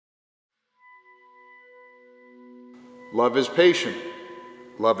Love is patient.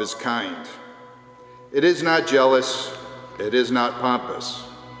 Love is kind. It is not jealous. It is not pompous.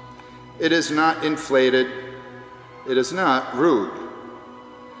 It is not inflated. It is not rude.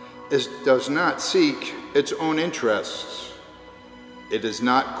 It does not seek its own interests. It is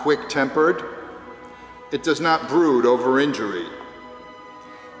not quick-tempered. It does not brood over injury.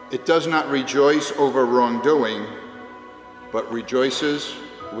 It does not rejoice over wrongdoing, but rejoices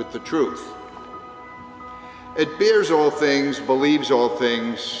with the truth. It bears all things, believes all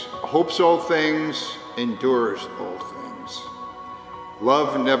things, hopes all things, endures all things.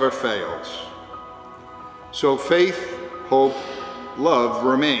 Love never fails. So faith, hope, love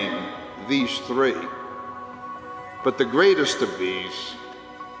remain, these three. But the greatest of these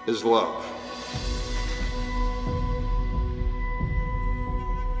is love.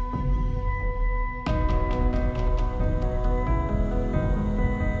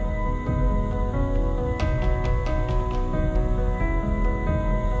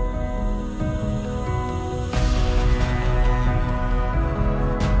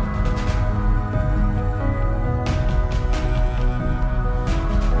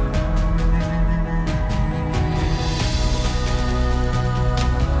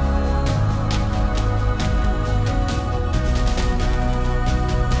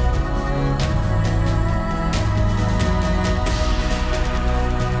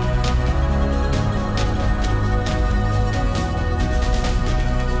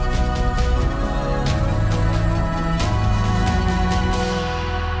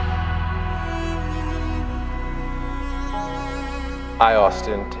 I,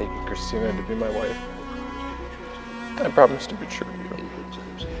 Austin, take Christina to be my wife. I promise to be true to you,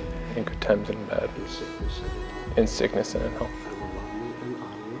 in good times and in bad, in sickness and in health.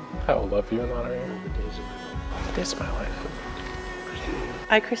 I will love you and honor you all the days of my life.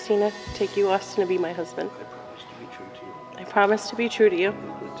 I, Christina, take you, Austin, to be my husband. I promise to be true to you,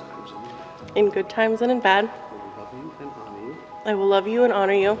 in good times and in bad. I will love you and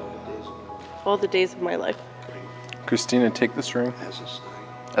honor you all the days of my life. Christina, take this ring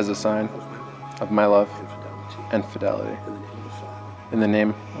as a sign of my love and fidelity. In the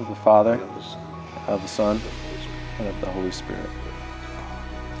name of the Father, of the Son, and of the Holy Spirit.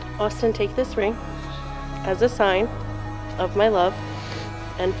 Austin, take this ring as a sign of my love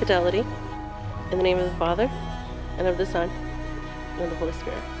and fidelity. In the name of the Father, and of the Son, and of the Holy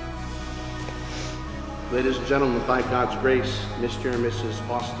Spirit. Ladies and gentlemen, by God's grace, Mr. and Mrs.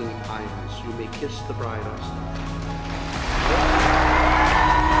 Austin Irons, you may kiss the bride, Austin.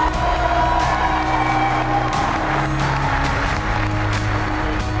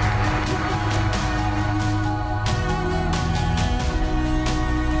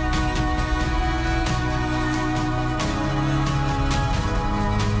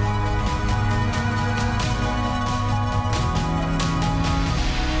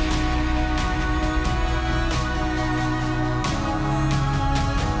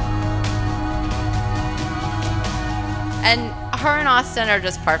 And her and Austin are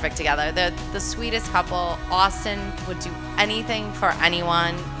just perfect together. They're the sweetest couple. Austin would do anything for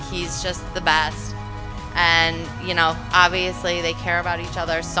anyone. He's just the best. And, you know, obviously they care about each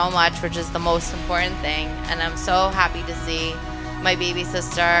other so much, which is the most important thing. And I'm so happy to see my baby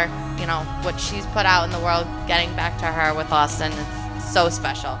sister, you know, what she's put out in the world, getting back to her with Austin. It's so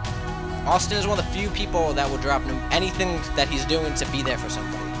special. Austin is one of the few people that will drop anything that he's doing to be there for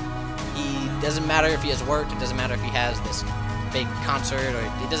somebody. It doesn't matter if he has work, it doesn't matter if he has this big concert,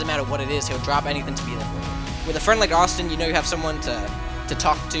 or it doesn't matter what it is, he'll drop anything to be there for you. With a friend like Austin, you know you have someone to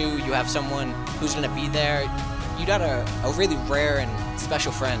talk to, you have someone who's going to be there. You got a really rare and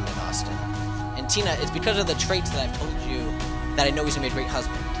special friend in Austin. And Tina, it's because of the traits that I've told you that I know he's going to be a great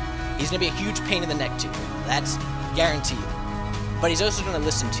husband. He's going to be a huge pain in the neck to you. That's guaranteed. But he's also going to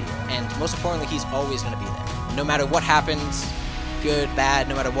listen to you, and most importantly, he's always going to be there. No matter what happens, good, bad,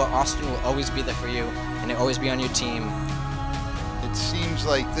 no matter what, Austin will always be there for you, and he'll always be on your team. It seems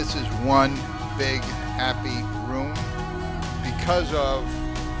like this is one big happy room because of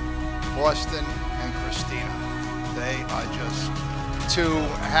Austin and Christina. They are just too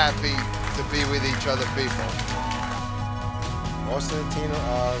happy to be with each other people. Austin and Tina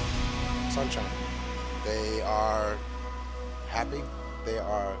are sunshine. They are happy, they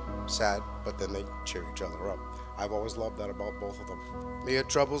are sad, but then they cheer each other up. I've always loved that about both of them. May your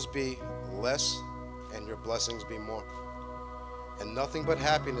troubles be less and your blessings be more. And nothing but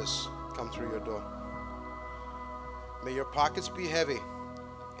happiness come through your door. May your pockets be heavy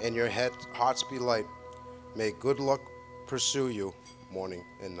and your hearts be light. May good luck pursue you morning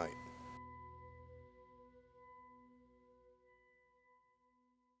and night.